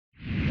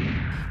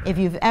If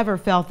you've ever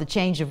felt the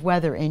change of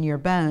weather in your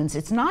bones,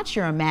 it's not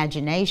your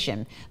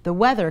imagination. The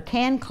weather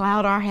can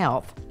cloud our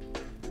health.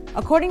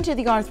 According to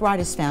the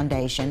Arthritis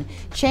Foundation,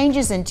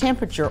 changes in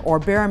temperature or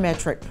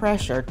barometric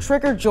pressure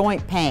trigger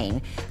joint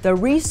pain, though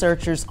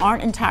researchers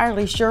aren't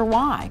entirely sure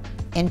why.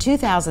 In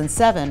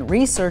 2007,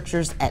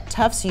 researchers at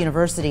Tufts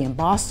University in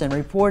Boston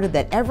reported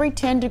that every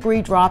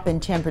 10-degree drop in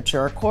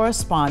temperature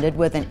corresponded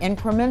with an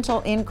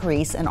incremental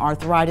increase in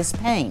arthritis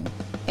pain.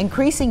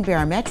 Increasing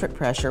barometric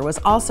pressure was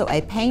also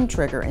a pain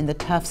trigger in the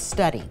Tufts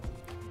study.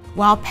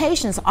 While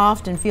patients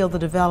often feel the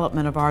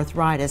development of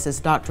arthritis, as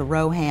Dr.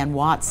 Rohan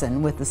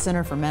Watson with the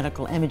Center for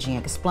Medical Imaging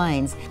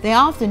explains, they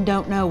often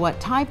don't know what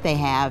type they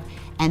have,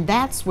 and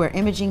that's where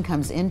imaging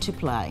comes into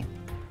play.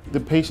 The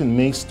patient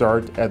may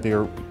start at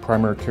their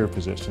primary care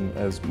physician,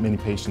 as many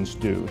patients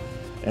do,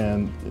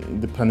 and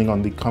depending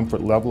on the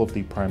comfort level of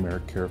the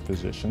primary care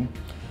physician,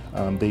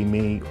 they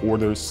may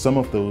order some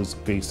of those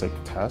basic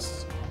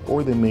tests,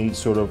 or they may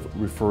sort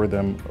of refer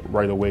them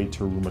right away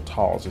to a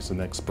rheumatologist, an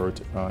expert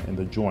in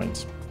the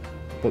joints.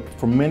 But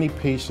for many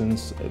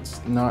patients, it's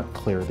not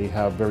clear. They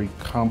have very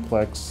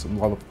complex, a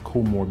lot of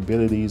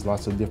comorbidities,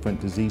 lots of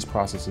different disease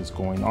processes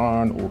going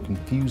on, or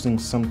confusing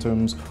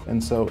symptoms.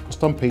 And so for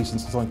some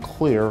patients, it's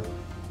unclear,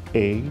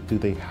 A, do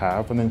they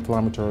have an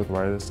inflammatory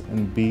arthritis,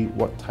 and B,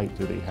 what type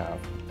do they have?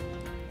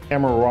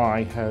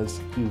 MRI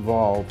has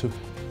evolved to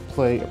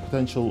play a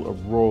potential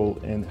role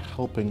in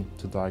helping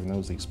to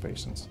diagnose these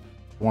patients.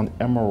 On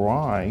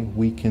MRI,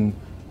 we can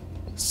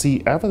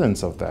see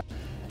evidence of that,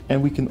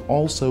 and we can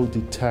also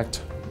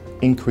detect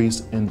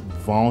increase in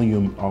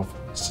volume of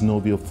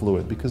synovial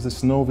fluid, because the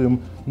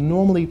synovium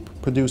normally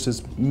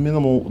produces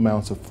minimal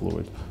amounts of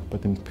fluid,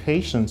 but in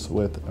patients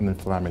with an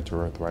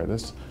inflammatory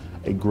arthritis,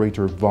 a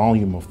greater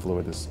volume of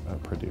fluid is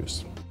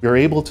produced. We are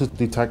able to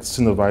detect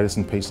synovitis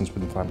in patients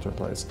with inflammatory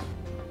arthritis.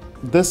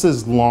 This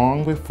is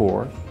long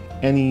before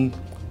any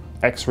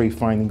X-ray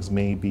findings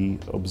may be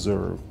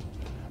observed.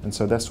 And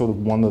so that's sort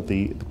of one of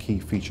the key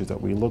features that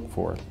we look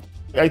for.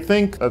 I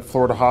think at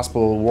Florida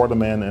Hospital,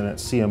 Waterman, and at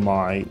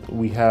CMI,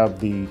 we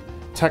have the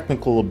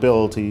technical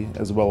ability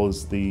as well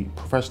as the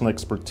professional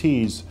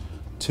expertise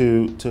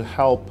to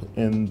help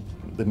in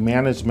the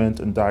management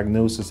and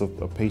diagnosis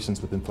of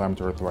patients with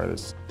inflammatory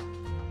arthritis.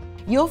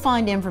 You'll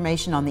find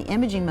information on the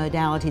imaging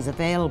modalities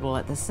available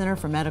at the Center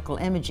for Medical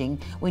Imaging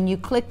when you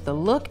click the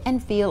Look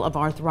and Feel of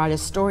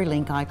Arthritis story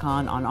link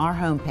icon on our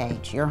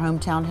homepage,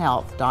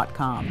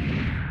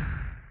 yourhometownhealth.com.